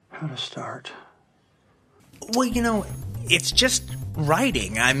how to start. Well, it's just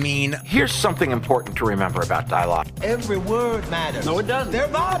writing. I mean, here's something important to remember about dialogue. Every word matters. No, it doesn't. They're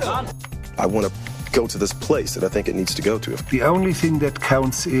vital. I want to go to this place that I think it needs to go to. The only thing that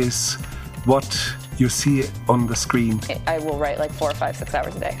counts is what you see on the screen. I will write like 4 or 5, 6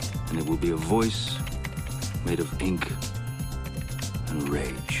 hours a day. And it will be a voice made of ink and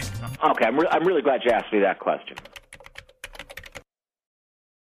rage. Okay, I'm really glad you asked me that question.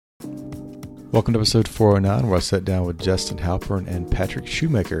 Welcome to episode 409, where I sat down with Justin Halpern and Patrick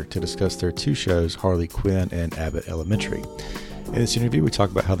Schumacker to discuss their two shows, Harley, Quinn, and Abbott Elementary. In this interview, we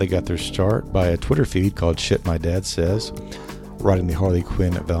talk about how they got their start by a Twitter feed called Shit My Dad Says, writing the Harley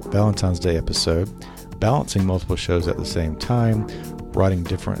Quinn Valentine's Day episode, balancing multiple shows at the same time, writing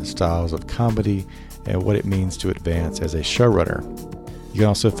different styles of comedy, and what it means to advance as a showrunner. You can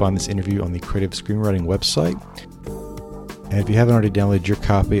also find this interview on the Creative Screenwriting website. And if you haven't already downloaded your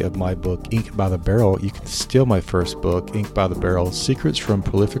copy of my book, Ink by the Barrel, you can steal my first book, Ink by the Barrel, Secrets from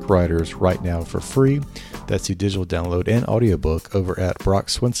Prolific Writers, right now for free. That's the digital download and audiobook over at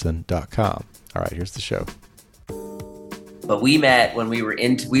brockswinson.com. All right, here's the show. But we met when we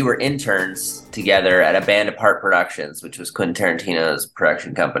were interns together at a Band Apart Productions, which was Quentin Tarantino's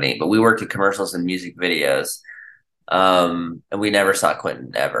production company. But we worked at commercials and music videos. And we never saw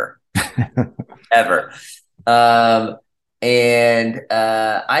Quentin ever. Ever. And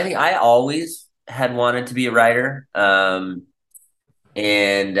I think I always had wanted to be a writer. And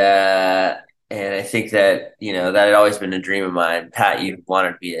I think that, that had always been a dream of mine. Pat, you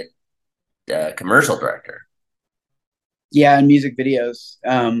wanted to be a commercial director. Yeah, and music videos.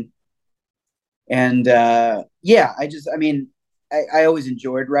 I always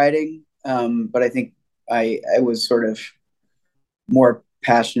enjoyed writing. But I think I was sort of more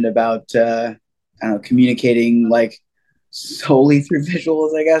passionate about, communicating like solely through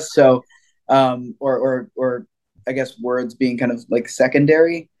visuals, I guess. So, or I guess words being kind of like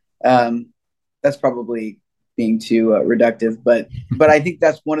secondary. That's probably being too reductive, but I think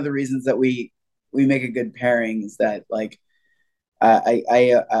that's one of the reasons that we make a good pairing is that like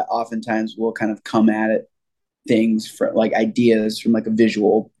I oftentimes will kind of come at it things for like ideas from like a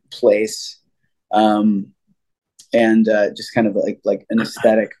visual place, and just kind of like an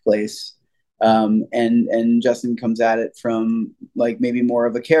aesthetic place. And Justin comes at it from like maybe more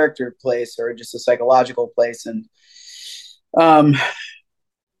of a character place or just a psychological place. And,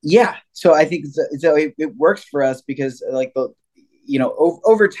 so I think it works for us because like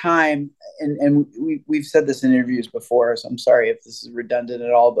over time and we've said this in interviews before, so I'm sorry if this is redundant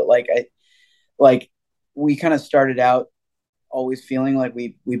at all, but we kind of started out always feeling like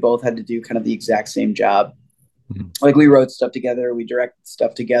we both had to do kind of the exact same job. Like we wrote stuff together, we directed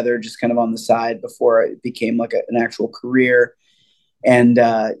stuff together, just kind of on the side before it became like an actual career. And,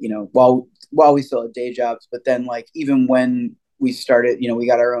 while we still had day jobs, but then like, even when we started, we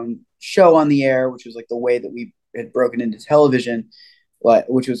got our own show on the air, which was like the way that we had broken into television,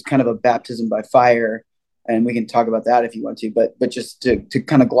 which was kind of a baptism by fire. And we can talk about that if you want to, but just to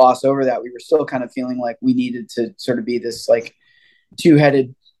kind of gloss over that, we were still kind of feeling like we needed to sort of be this like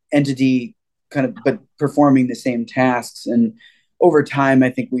two-headed entity kind of, but performing the same tasks. And over time, I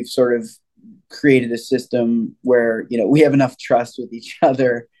think we've sort of created a system where, we have enough trust with each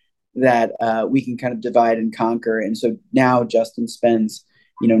other that we can kind of divide and conquer. And so now Justin spends,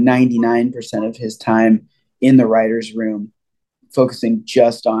 99% of his time in the writer's room, focusing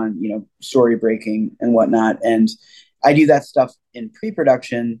just on, story breaking and whatnot. And I do that stuff in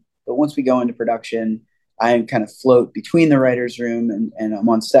pre-production, but once we go into production, I kind of float between the writer's room and I'm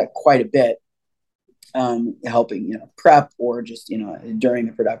on set quite a bit. Helping, prep or just, during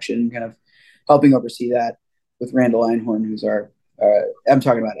the production, kind of helping oversee that with Randall Einhorn, who's I'm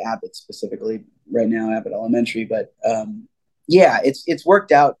talking about Abbott specifically right now, Abbott Elementary. But it's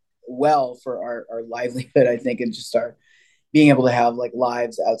worked out well for our livelihood, I think, and just our being able to have like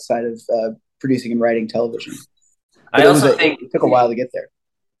lives outside of producing and writing television. But it took a while to get there.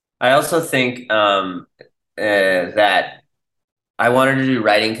 I also think that I wanted to do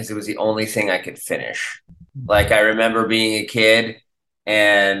writing because it was the only thing I could finish. Like I remember being a kid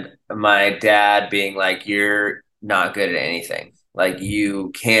and my dad being like, "You're not good at anything. Like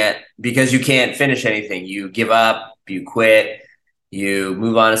you can't finish anything. You give up, you quit, you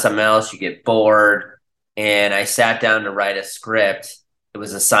move on to something else, you get bored." And I sat down to write a script. It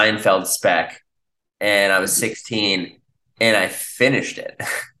was a Seinfeld spec and I was 16 and I finished it.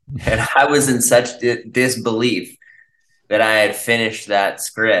 And I was in such disbelief that I had finished that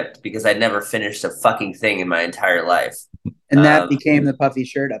script because I'd never finished a fucking thing in my entire life. And that became the puffy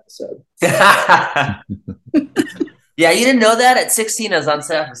shirt episode. Yeah, you didn't know that? At 16, I was on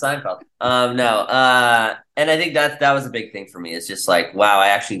staff for Seinfeld. No. And I think that was a big thing for me. It's just like, wow, I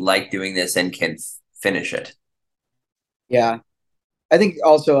actually like doing this and can finish it. Yeah. I think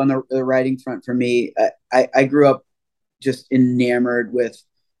also on the writing front for me, I grew up just enamored with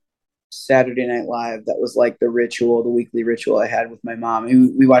Saturday Night Live. That was like the weekly ritual I had with my mom.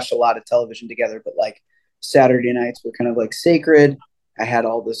 We watched a lot of television together, but like Saturday nights were kind of like sacred. I had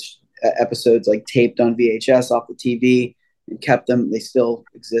all this episodes like taped on VHS off the TV and kept them. They still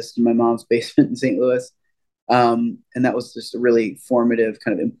exist in my mom's basement in St. Louis. And that was just a really formative,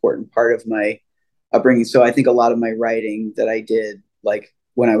 kind of important part of my upbringing. So I think a lot of my writing that I did, like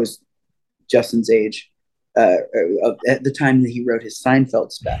when I was Justin's age, at the time that he wrote his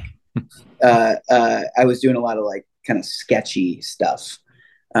Seinfeld spec, I was doing a lot of like kind of sketchy stuff,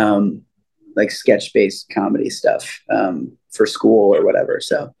 like sketch-based comedy stuff for school or whatever.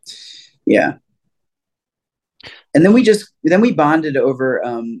 So, yeah. And then we bonded over.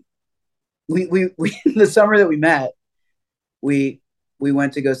 We the summer that we met, we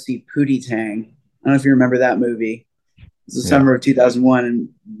went to go see Pootie Tang. I don't know if you remember that movie. It was the summer of 2001, and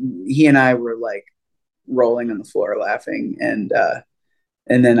he and I were like rolling on the floor laughing, and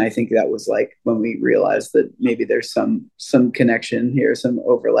then I think that was like when we realized that maybe there's some connection here, some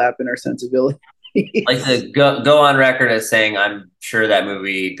overlap in our sensibility. Like to go on record as saying I'm sure that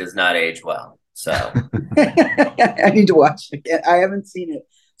movie does not age well. So I need to watch it again. I haven't seen it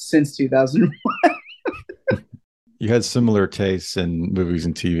since 2001. You had similar tastes in movies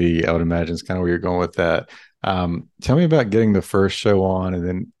and TV, I would imagine is kind of where you're going with that. Tell me about getting the first show on, and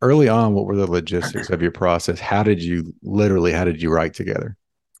then early on, what were the logistics of your process? How did you write together?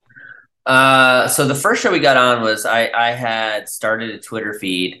 So the first show we got on was I had started a Twitter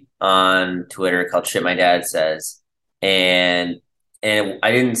feed on Twitter called Shit My Dad Says, and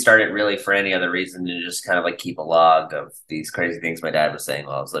I didn't start it really for any other reason than just kind of like keep a log of these crazy things my dad was saying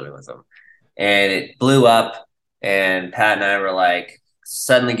while I was living with him, and it blew up. And Pat and I were like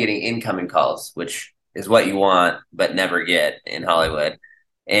suddenly getting incoming calls, which is what you want but never get in Hollywood.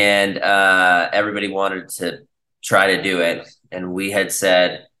 And everybody wanted to try to do it. And we had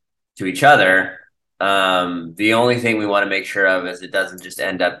said to each other, the only thing we want to make sure of is it doesn't just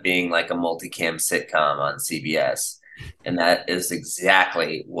end up being like a multicam sitcom on CBS. And that is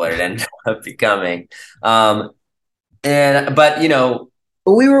exactly what it ended up becoming.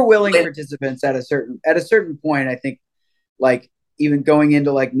 But we were willing participants at a certain point. I think, like, even going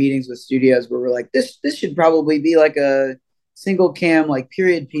into like meetings with studios where we're like, this should probably be like a single cam like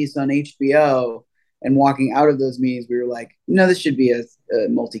period piece on HBO. And walking out of those meetings, we were like, no, this should be a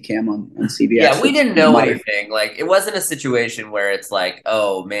multicam on CBS. Yeah, we didn't know anything. Like, it wasn't a situation where it's like,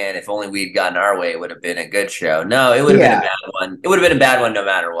 oh man, if only we'd gotten our way, it would have been a good show. No, it would have been a bad one. It would have been a bad one no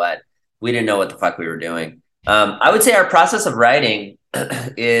matter what. We didn't know what the fuck we were doing. I would say our process of writing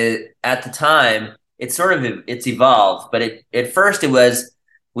is, at the time, it's evolved, but at first it was,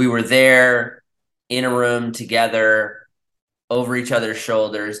 we were there in a room together over each other's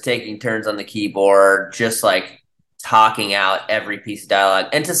shoulders, taking turns on the keyboard, just like talking out every piece of dialogue.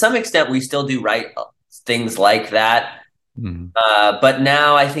 And to some extent, we still do write things like that. Mm-hmm. But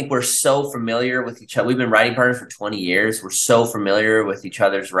now I think we're so familiar with each other. We've been writing partners for 20 years. We're so familiar with each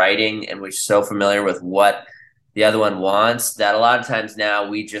other's writing, and we're so familiar with what the other one wants that a lot of times now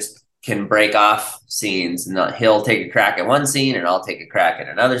we just can break off scenes, and he'll take a crack at one scene and I'll take a crack at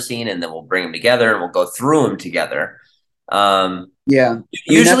another scene, and then we'll bring them together and we'll go through them together.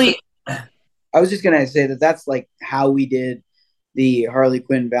 Usually I was just gonna say that's like how we did the Harley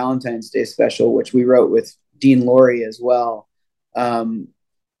Quinn Valentine's Day special, which we wrote with Dean Laurie as well.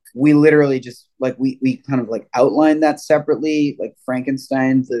 We literally just like we kind of like outlined that separately, like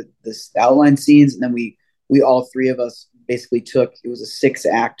Frankenstein, the outline scenes, and then we all three of us basically it was a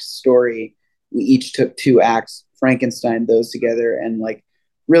 6-act story. We each took 2 acts, Frankenstein those together, and like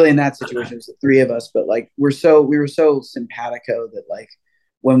really in that situation it was the 3 of us, but like we were so simpatico that like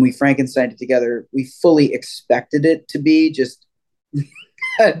when we Frankensteined it together, we fully expected it to be just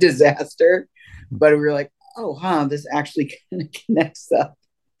a disaster, but we were like, oh, this actually kind of connects up.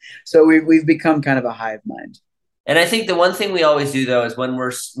 So we've become kind of a hive mind. And I think the one thing we always do though is when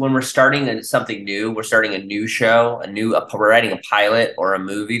we're starting something new, we're starting a new show, we're writing a pilot or a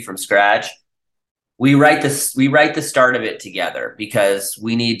movie from scratch. We write the start of it together because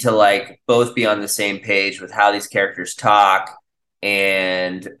we need to like both be on the same page with how these characters talk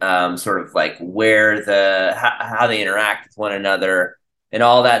and sort of like how they interact with one another and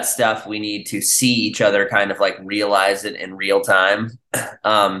all that stuff. We need to see each other kind of like realize it in real time.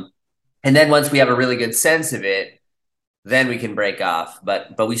 And then once we have a really good sense of it, then we can break off.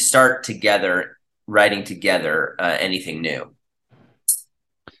 But we start together writing together anything new.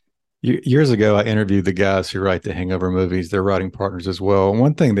 Years ago, I interviewed the guys who write the Hangover movies. They're writing partners as well. And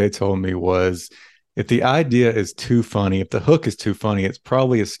one thing they told me was, if the idea is too funny, if the hook is too funny, it's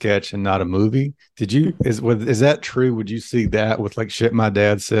probably a sketch and not a movie. Is that true? Would you see that with like Shit My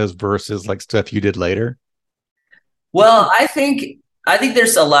Dad Says versus like stuff you did later? Well, I think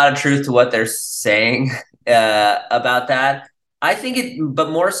there's a lot of truth to what they're saying about that. I think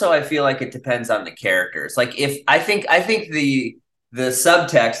but more so, I feel like it depends on the characters. Like I think the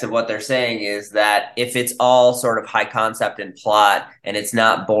subtext of what they're saying is that if it's all sort of high concept and plot and it's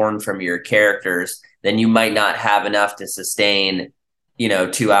not born from your characters, then you might not have enough to sustain,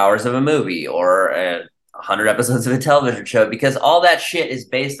 2 hours of a movie or 100 episodes of a television show, because all that shit is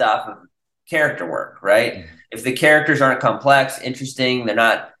based off of character work, right? Mm-hmm. If the characters aren't complex, interesting, they're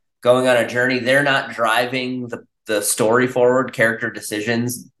not going on a journey, they're not driving the story forward, character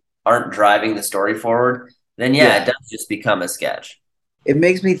decisions aren't driving the story forward, then it does just become a sketch. It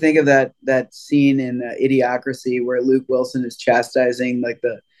makes me think of that scene in Idiocracy where Luke Wilson is chastising like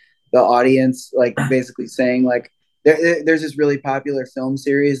the audience, like basically saying like there's this really popular film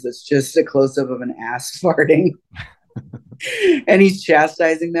series that's just a close up of an ass farting, and he's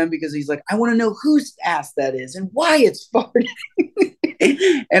chastising them because he's like, I want to know whose ass that is and why it's farting.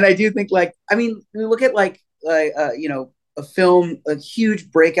 And I do think like, I mean, look at like a film, a huge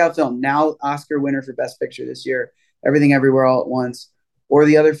breakout film, now Oscar winner for Best Picture this year, Everything Everywhere All at Once. Or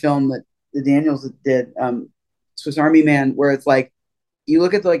the other film that the Daniels did, Swiss Army Man, where it's like, you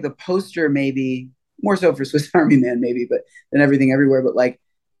look at the poster, maybe more so for Swiss Army Man, maybe, but than Everything Everywhere. But like,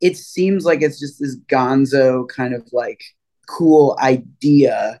 it seems like it's just this gonzo kind of like cool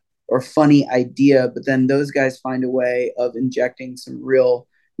idea or funny idea. But then those guys find a way of injecting some real,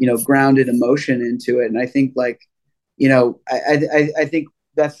 grounded emotion into it. And I think like, I think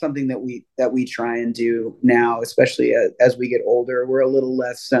that's something that we try and do now, especially as we get older. We're a little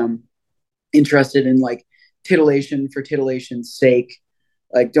less interested in like titillation for titillation's sake.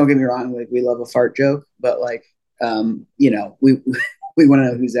 Like, don't get me wrong, like we love a fart joke, but like we want to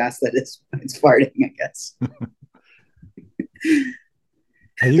know whose ass that is when it's farting, I guess.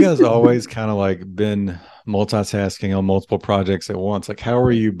 Have you guys always kind of like been multitasking on multiple projects at once? Like, how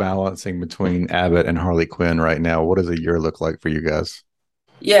are you balancing between Abbott and Harley Quinn right now? What does a year look like for you guys?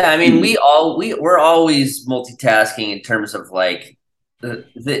 Yeah, I mean, we're always multitasking in terms of like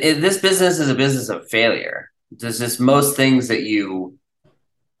this business is a business of failure. There's just most things that you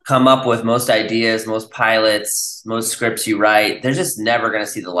come up with, most ideas, most pilots, most scripts you write, they're just never going to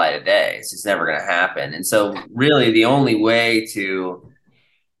see the light of day. It's just never going to happen. And so really the only way to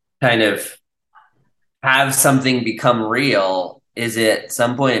kind of have something become real is at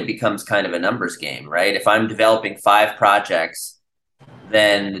some point it becomes kind of a numbers game, right? If I'm developing 5 projects,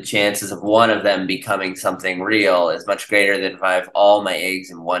 then the chances of one of them becoming something real is much greater than if I have all my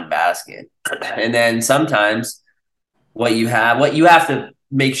eggs in one basket. And then sometimes what you have to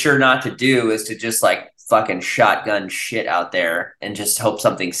make sure not to do is to just like fucking shotgun shit out there and just hope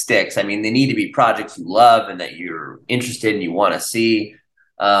something sticks. I mean, they need to be projects you love and that you're interested and you want to see.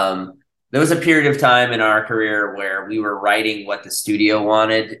 There was a period of time in our career where we were writing what the studio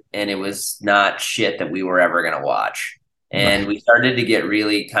wanted, and it was not shit that we were ever going to watch. And we started to get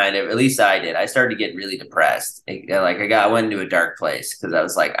really kind of, at least I did, I started to get really depressed. I went into a dark place because I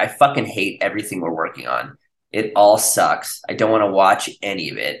was like, I fucking hate everything we're working on. It all sucks. I don't want to watch any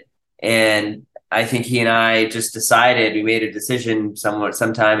of it. And I think he and I just decided, we made a decision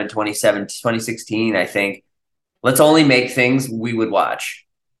sometime in 2016, I think, let's only make things we would watch.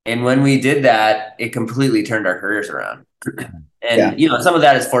 And when we did that, it completely turned our careers around. And, some of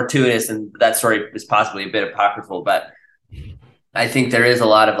that is fortuitous, and that story is possibly a bit apocryphal, but I think there is a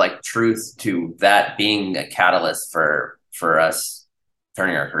lot of like truth to that being a catalyst for us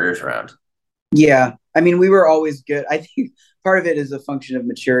turning our careers around. Yeah. I mean, we were always good. I think part of it is a function of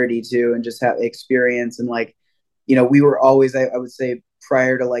maturity too, and just have experience. And like, we were always, I would say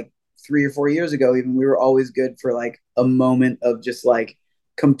prior to like 3 or 4 years ago, even, we were always good for like a moment of just like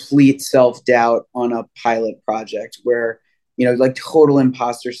complete self-doubt on a pilot project where, like total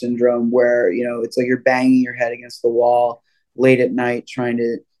imposter syndrome, where, it's like you're banging your head against the wall late at night trying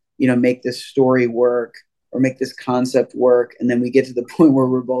to, make this story work or make this concept work. And then we get to the point where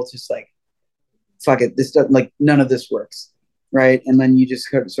we're both just like, fuck it, this doesn't, like, none of this works. Right. And then you just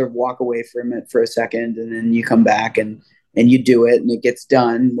sort of walk away from it for a second, and then you come back and you do it, and it gets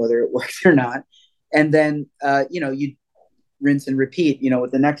done, whether it works or not. And then, you rinse and repeat,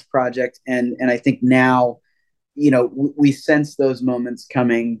 with the next project. And I think now, we sense those moments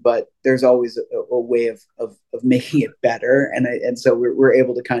coming, but there's always a way of making it better. And so we're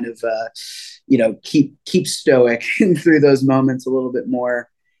able to kind of, keep stoic through those moments a little bit more.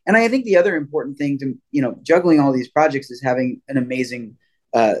 And I think the other important thing to, juggling all these projects is having an amazing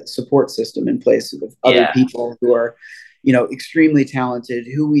support system in place of other people who are, extremely talented,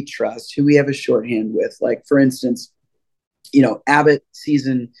 who we trust, who we have a shorthand with. Like, for instance, Abbott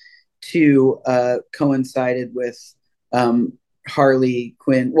season 2 coincided with Harley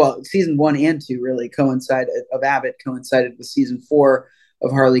Quinn. Well, season 1 and 2 really coincided with season 4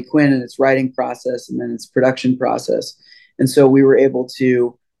 of Harley Quinn and its writing process and then its production process. And so we were able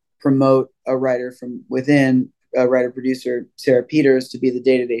to promote a writer from within, a writer-producer, Sarah Peters, to be the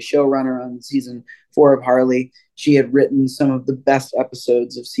day-to-day showrunner on season 4 of Harley. She had written some of the best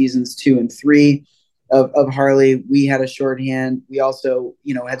episodes of seasons 2 and 3 of Harley. We had a shorthand. We also,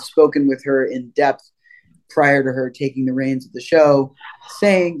 had spoken with her in depth prior to her taking the reins of the show,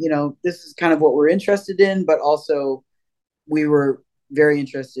 saying, this is kind of what we're interested in, but also we were very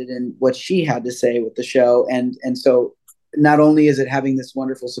interested in what she had to say with the show. And so not only is it having this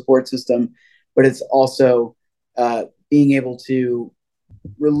wonderful support system, but it's also being able to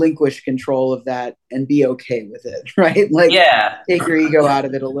relinquish control of that and be okay with it, right? Like, take your ego out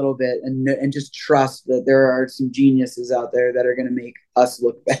of it a little bit and just trust that there are some geniuses out there that are going to make us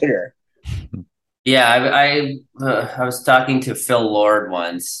look better. Yeah, I was talking to Phil Lord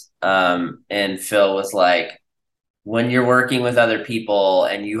once, and Phil was like, when you're working with other people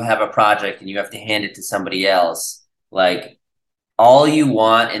and you have a project and you have to hand it to somebody else, like, all you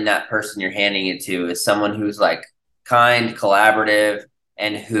want in that person you're handing it to is someone who's like kind, collaborative,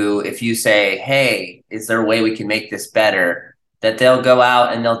 and who, if you say, hey, is there a way we can make this better, that they'll go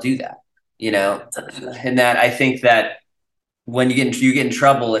out and they'll do that, and that I think that when you get in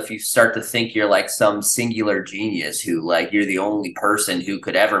trouble if you start to think you're like some singular genius who, like, you're the only person who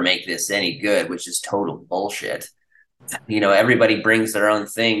could ever make this any good, which is total bullshit. Everybody brings their own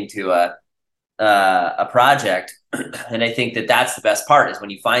thing to a project. And I think that that's the best part, is when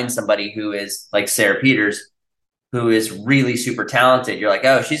you find somebody who is like Sarah Peters, who is really super talented. You're like,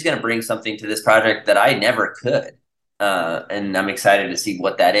 oh, she's going to bring something to this project that I never could. And I'm excited to see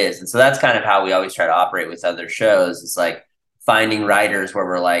what that is. And so that's kind of how we always try to operate with other shows. It's like finding writers where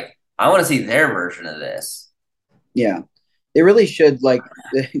we're like, I want to see their version of this. Yeah, they really should, like,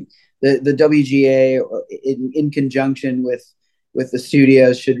 the WGA in conjunction with the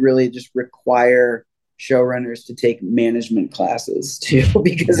studios should really just require showrunners to take management classes too,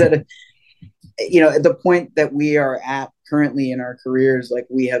 because at the point that we are at currently in our careers, like,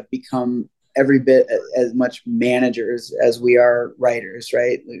 we have become every bit as much managers as we are writers,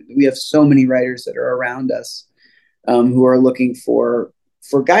 right? We have so many writers that are around us who are looking for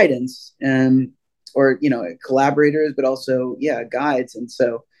guidance or collaborators, but also guides. And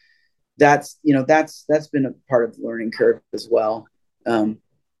so that's been a part of the learning curve as well.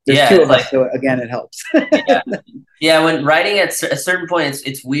 There's two of us, so again, it helps. Yeah, when writing at a certain point,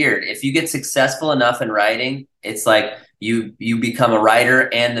 it's weird. If you get successful enough in writing, it's like you become a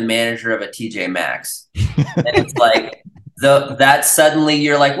writer and the manager of a TJ Maxx. And it's like that suddenly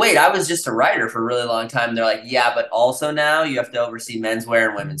you're like, wait, I was just a writer for a really long time. They're like, yeah, but also now you have to oversee menswear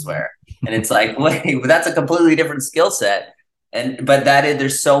and women's wear. And it's like, wait, but that's a completely different skill set. But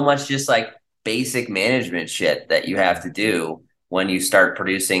there's so much just like basic management shit that you have to do when you start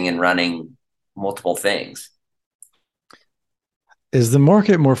producing and running multiple things. Is the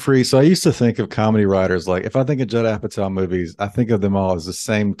market more free? So I used to think of comedy writers, like, if I think of Judd Apatow movies, I think of them all as the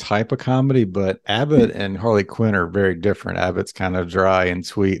same type of comedy, but Abbott and Harley Quinn are very different. Abbott's kind of dry and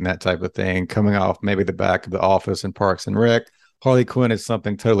sweet and that type of thing, coming off maybe the back of The Office and Parks and Rec. Harley Quinn is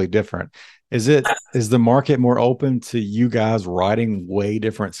something totally different. Is the market more open to you guys writing way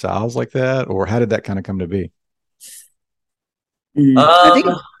different styles like that? Or how did that kind of come to be? I think.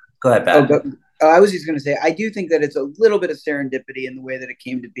 Go ahead, Pat. I was just going to say, I do think that it's a little bit of serendipity in the way that it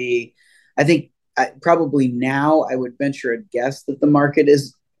came to be. I think probably now I would venture a guess that the market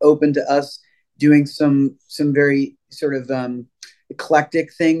is open to us doing some very sort of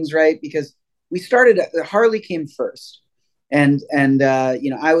eclectic things, right? Because we started, Harley came first, and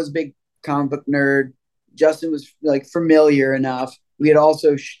I was a big comic book nerd. Justin was like familiar enough. We had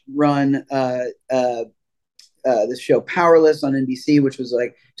also run the show Powerless on NBC, which was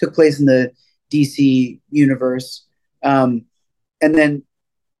like took place in the DC universe. And then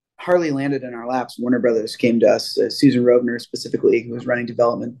Harley landed in our laps. Warner Brothers came to us, Susan Rovner specifically, who was running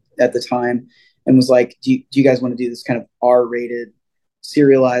development at the time, and was like, do you guys want to do this kind of R-rated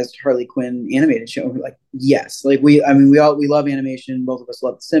serialized Harley Quinn animated show? And we're like, yes. Like we love animation. Both of us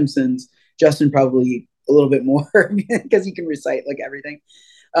love The Simpsons. Justin probably a little bit more because he can recite like everything.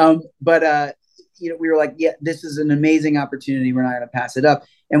 But we were like, yeah, this is an amazing opportunity. We're not going to pass it up.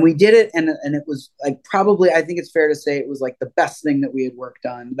 And we did it, and it was like, probably, I think it's fair to say it was like the best thing that we had worked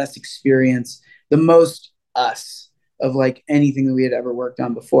on, the best experience, the most us of like anything that we had ever worked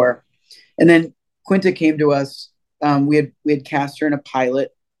on before. And then Quinta came to us. We had cast her in a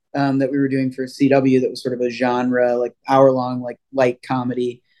pilot that we were doing for CW that was sort of a genre, like hour-long, like light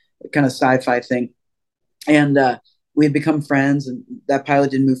comedy, kind of sci-fi thing. And we had become friends, and that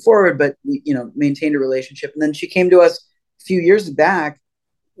pilot didn't move forward, but we, maintained a relationship. And then she came to us a few years back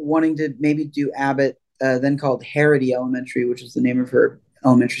wanting to maybe do Abbott, then called Harrity Elementary, which is the name of her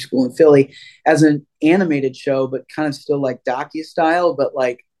elementary school in Philly, as an animated show, but kind of still like docu style, but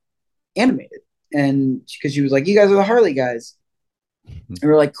like animated. And because she was like, you guys are the Harley guys. And we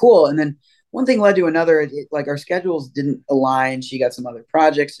were like, cool. And then one thing led to another. Like our schedules didn't align. She got some other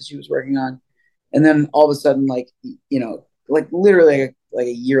projects that she was working on. And then all of a sudden, like literally like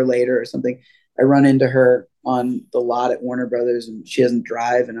a year later or something, I run into her on the lot at Warner Brothers, and she doesn't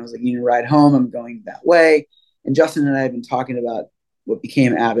drive. And I was like, you need to ride home. I'm going that way. And Justin and I have been talking about what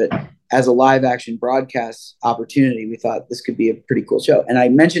became Abbott as a live action broadcast opportunity. We thought this could be a pretty cool show. And I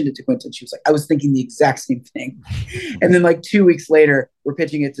mentioned it to Quinta. She was like, I was thinking the exact same thing. And then like 2 weeks later, we're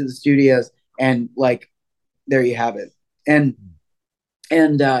pitching it to the studios, and like, there you have it. And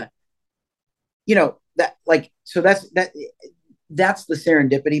that, like, so that's the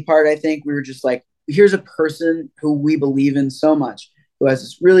serendipity part. I think we were just like, here's a person who we believe in so much, who has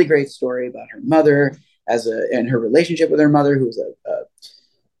this really great story about her mother and her relationship with her mother, who was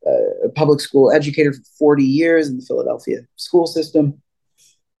a public school educator for 40 years in the Philadelphia school system.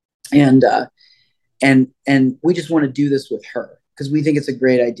 And we just want to do this with her because we think it's a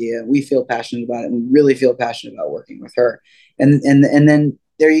great idea. We feel passionate about it, and we really feel passionate about working with her. And then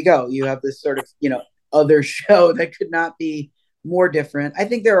there you go. You have this sort of, other show that could not be more different. I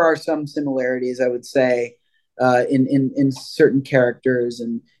think there are some similarities, I would say, in certain characters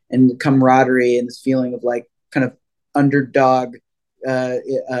and camaraderie and this feeling of like kind of underdog.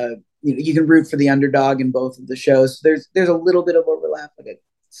 You can root for the underdog in both of the shows. So there's a little bit of overlap, like a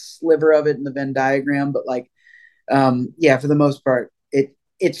sliver of it in the Venn diagram, but like, for the most part,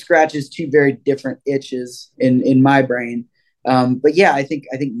 it scratches two very different itches in my brain. But yeah, I think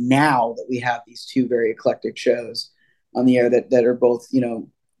now that we have these two very eclectic shows on the air that are both,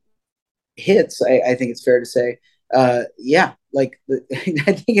 hits, I think it's fair to say, I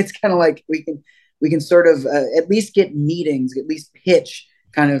think it's kind of like we can sort of at least get meetings, at least pitch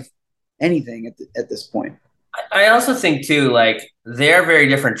kind of anything at this point. I also think too, like, they're very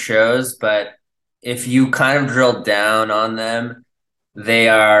different shows, but if you kind of drill down on them, they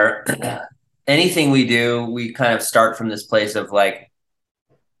are anything we do, we kind of start from this place of like,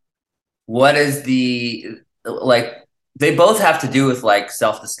 what is they both have to do with like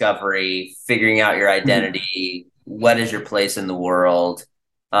self-discovery, figuring out your identity, what is your place in the world.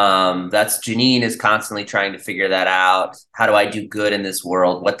 That's Janine is constantly trying to figure that out. How do I do good in this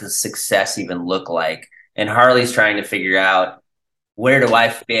world? What does success even look like? And Harley's trying to figure out, where do I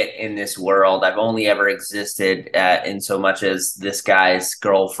fit in this world? I've only ever existed in so much as this guy's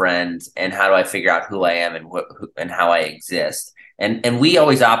girlfriend, and how do I figure out who I am and how I exist? And we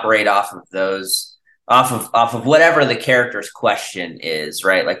always operate off of those, off of whatever the character's question is,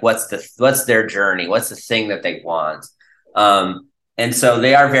 right? Like, what's their journey? What's the thing that they want? And so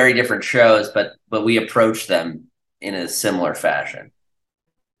they are very different shows, but we approach them in a similar fashion.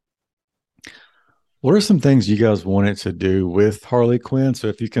 What are some things you guys wanted to do with Harley Quinn? So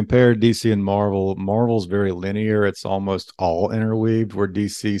if you compare DC and Marvel, Marvel's very linear. It's almost all interweaved, where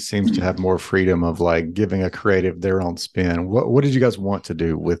DC seems to have more freedom of like giving a creative their own spin. What did you guys want to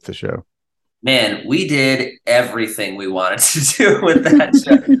do with the show? Man, we did everything we wanted to do with that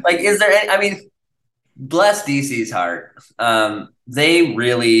show. Like, is there any, I mean, bless DC's heart. They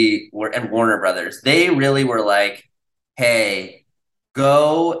really were, and Warner Brothers, they really were like, hey,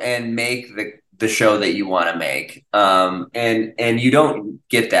 go and make the show that you want to make. And you don't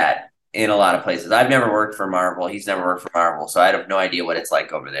get that in a lot of places. I've never worked for Marvel. He's never worked for Marvel. So I have no idea what it's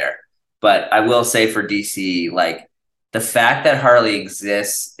like over there. But I will say for DC, like, the fact that Harley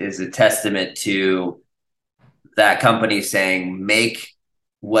exists is a testament to that company saying, make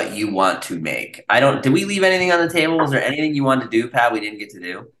what you want to make. Did we leave anything on the table? Was there anything you wanted to do, Pat, we didn't get to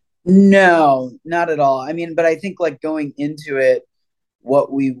do? No, not at all. I mean, but I think like going into it,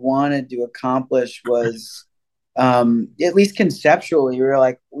 what we wanted to accomplish was, at least conceptually, we were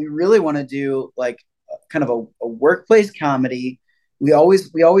like, we really want to do like kind of a workplace comedy. We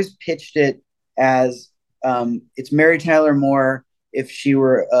always pitched it as, it's Mary Tyler Moore if she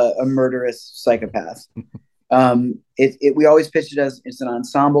were a murderous psychopath. We always pitched it as it's an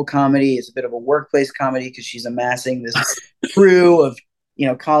ensemble comedy. It's a bit of a workplace comedy because she's amassing this crew of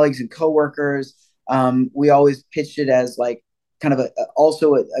colleagues and coworkers. We always pitched it as like kind of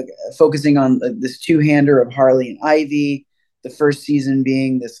focusing on this two-hander of Harley and Ivy. The first season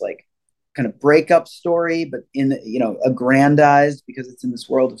being this like kind of breakup story, but aggrandized because it's in this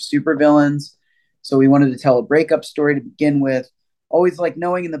world of supervillains. So we wanted to tell a breakup story to begin with, always like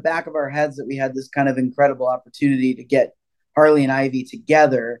knowing in the back of our heads that we had this kind of incredible opportunity to get Harley and Ivy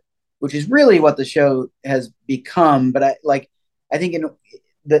together, which is really what the show has become. But I think in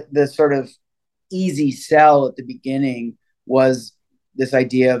the sort of easy sell at the beginning was this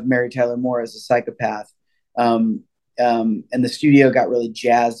idea of Mary Tyler Moore as a psychopath. And the studio got really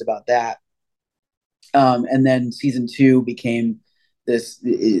jazzed about that. And then season 2 became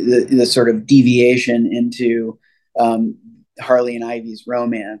the sort of deviation into Harley and Ivy's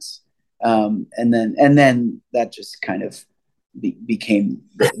romance. And then that just kind of became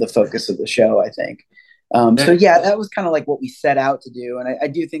the focus of the show, I think. So yeah, that was kind of like what we set out to do. And I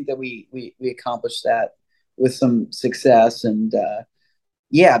do think that we accomplished that with some success. And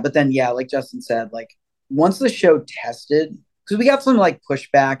but then, like Justin said, like once the show tested, because we got some like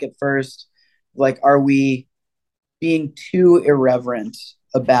pushback at first, like, are we being too irreverent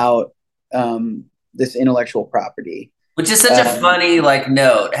about this intellectual property? Which is such a funny like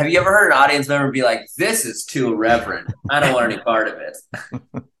note. Have you ever heard an audience member be like, "This is too irreverent. I don't want any part of it."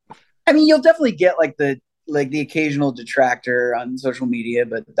 I mean, you'll definitely get like the occasional detractor on social media,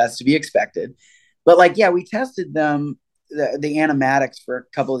 but that's to be expected. But like, yeah, we tested the animatics for a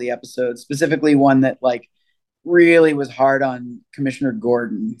couple of the episodes, specifically one that like really was hard on Commissioner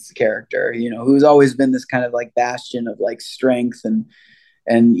Gordon's character, who's always been this kind of like bastion of like strength and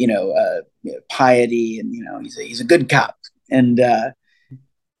piety, and he's a good cop, and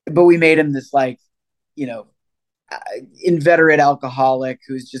but we made him this like inveterate alcoholic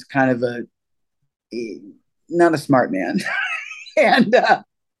who's just kind of not a smart man. And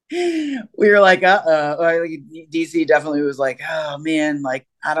we were like, DC definitely was like, oh man, like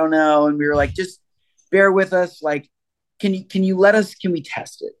I don't know, and we were like, just bear with us, like can we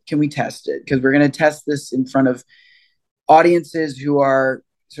test it, because we're going to test this in front of audiences who are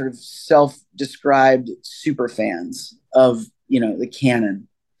sort of self-described super fans of the canon,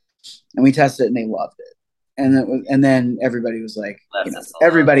 and we tested it and they loved it, and then everybody was like,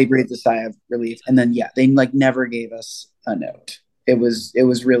 everybody breathed a sigh of relief, and then they like never gave us a note. It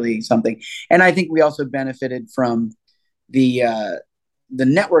was really something. And I think we also benefited from the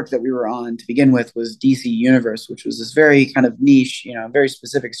network that we were on to begin with was DC Universe, which was this very kind of niche, very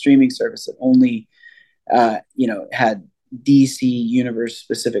specific streaming service that only had DC Universe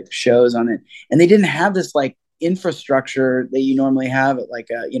specific shows on it. And they didn't have this like infrastructure that you normally have at like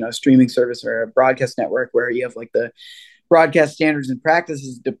a streaming service or a broadcast network, where you have like the broadcast standards and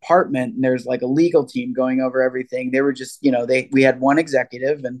practices department, and there's like a legal team going over everything. They were just, we had one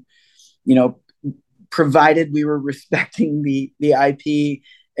executive, and provided we were respecting the IP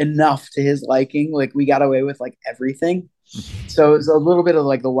enough to his liking, like we got away with like everything. So it was a little bit of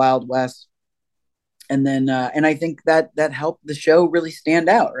like the Wild West. And then, and I think that helped the show really stand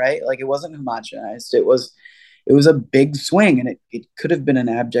out, right? Like it wasn't homogenized. It was a big swing, and it could have been an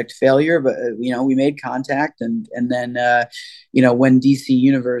abject failure, but we made contact, and then when DC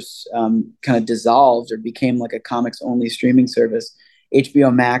Universe kind of dissolved or became like a comics only streaming service,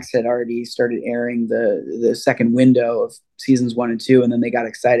 HBO Max had already started airing the second window of seasons 1 and 2, and then they got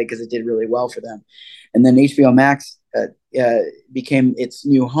excited because it did really well for them. And then HBO Max became its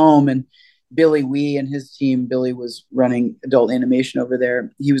new home, and Billy Wee and his team, Billy was running adult animation over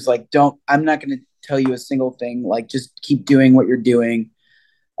there. He was like, I'm not going to tell you a single thing. Like, just keep doing what you're doing.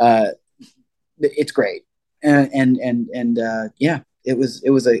 It's great. And it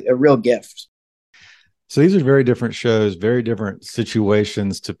was a real gift. So these are very different shows, very different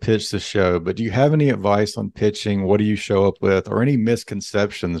situations to pitch the show. But do you have any advice on pitching? What do you show up with, or any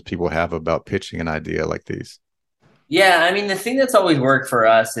misconceptions people have about pitching an idea like these? Yeah, I mean, the thing that's always worked for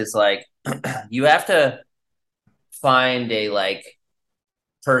us is like, you have to find a like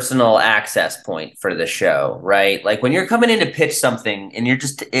personal access point for the show, right? Like when you're coming in to pitch something, and you're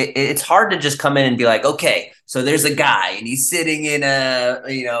just, it's hard to just come in and be like, okay, so there's a guy and he's sitting in a,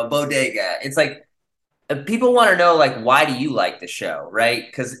 bodega. It's like, people want to know, like, why do you like the show, right?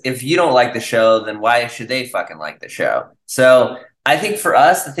 Because if you don't like the show, then why should they fucking like the show? So I think for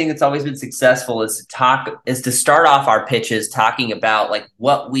us, the thing that's always been successful is to start off our pitches talking about like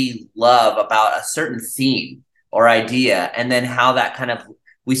what we love about a certain theme or idea, and then how that kind of,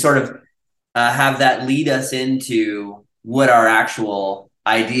 we sort of have that lead us into what our actual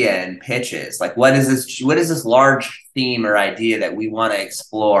idea and pitches. Like, what is this large theme or idea that we want to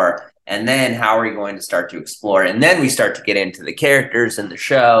explore? And then how are we going to start to explore? And then we start to get into the characters and the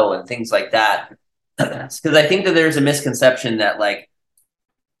show and things like that. Because I think that there's a misconception that like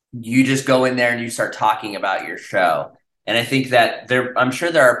you just go in there and you start talking about your show. And I think that I'm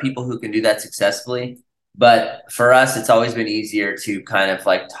sure there are people who can do that successfully, but for us, it's always been easier to kind of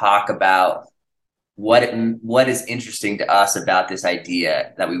like talk about what is interesting to us about this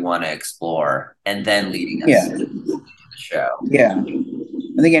idea that we want to explore, and then leading us to the show. Yeah.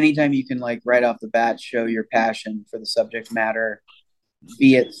 I think anytime you can like right off the bat show your passion for the subject matter,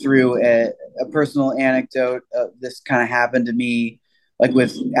 be it through a personal anecdote, this kind of happened to me, like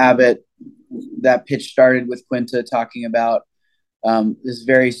with Abbott, that pitch started with Quinta talking about this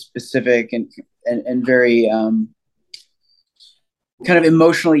very specific and very kind of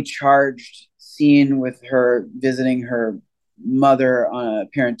emotionally charged scene with her visiting her mother on a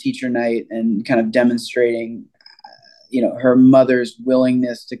parent-teacher night and kind of demonstrating, her mother's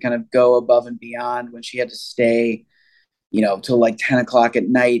willingness to kind of go above and beyond when she had to stay, till like 10 o'clock at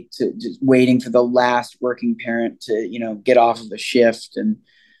night, to just waiting for the last working parent to, get off of a shift, and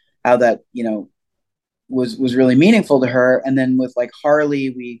how that, was really meaningful to her. And then with like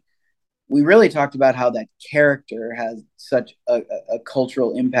Harley, we really talked about how that character has such a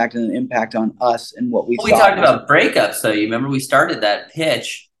cultural impact and an impact on us and what we thought. We talked about breakups, though. You remember we started that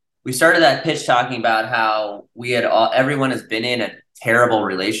pitch. We started that pitch talking about how everyone has been in a terrible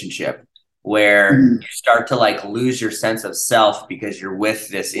relationship where you start to like lose your sense of self because you're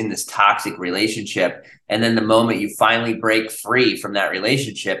in this toxic relationship. And then the moment you finally break free from that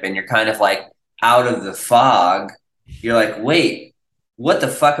relationship and you're kind of like out of the fog, you're like, wait, what the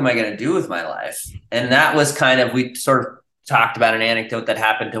fuck am I going to do with my life? And that was we sort of talked about an anecdote that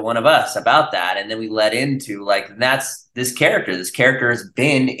happened to one of us about that. And then we led into like, that's this character. This character has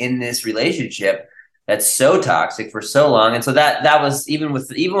been in this relationship that's so toxic for so long. And so that was even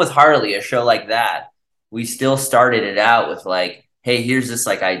with Harley, a show like that, we still started it out with like, hey, here's this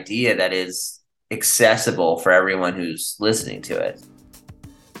like idea that is accessible for everyone who's listening to it.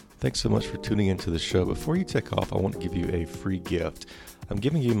 Thanks so much for tuning into the show. Before you take off, I want to give you a free gift. I'm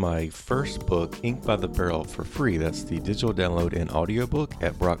giving you my first book, Ink by the Barrel, for free. That's the digital download and audiobook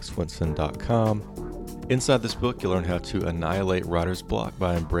at brockswinson.com. Inside this book, you'll learn how to annihilate writer's block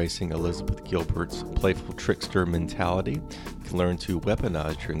by embracing Elizabeth Gilbert's playful trickster mentality. You can learn to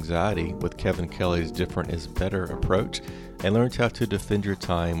weaponize your anxiety with Kevin Kelly's different is better approach, and learn how to defend your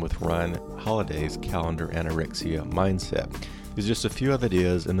time with Ryan Holiday's calendar anorexia mindset. There's just a few other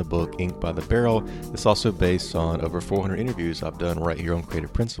ideas in the book, Ink by the Barrel. It's also based on over 400 interviews I've done right here on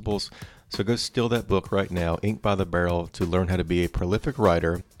Creative Principles. So go steal that book right now, Ink by the Barrel, to learn how to be a prolific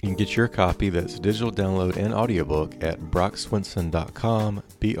writer. You can get your copy, that's digital download and audiobook, at brockswinson.com,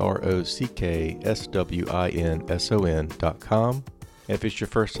 brockswinson.com. And if it's your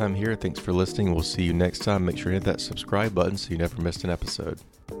first time here, thanks for listening. We'll see you next time. Make sure to hit that subscribe button so you never miss an episode.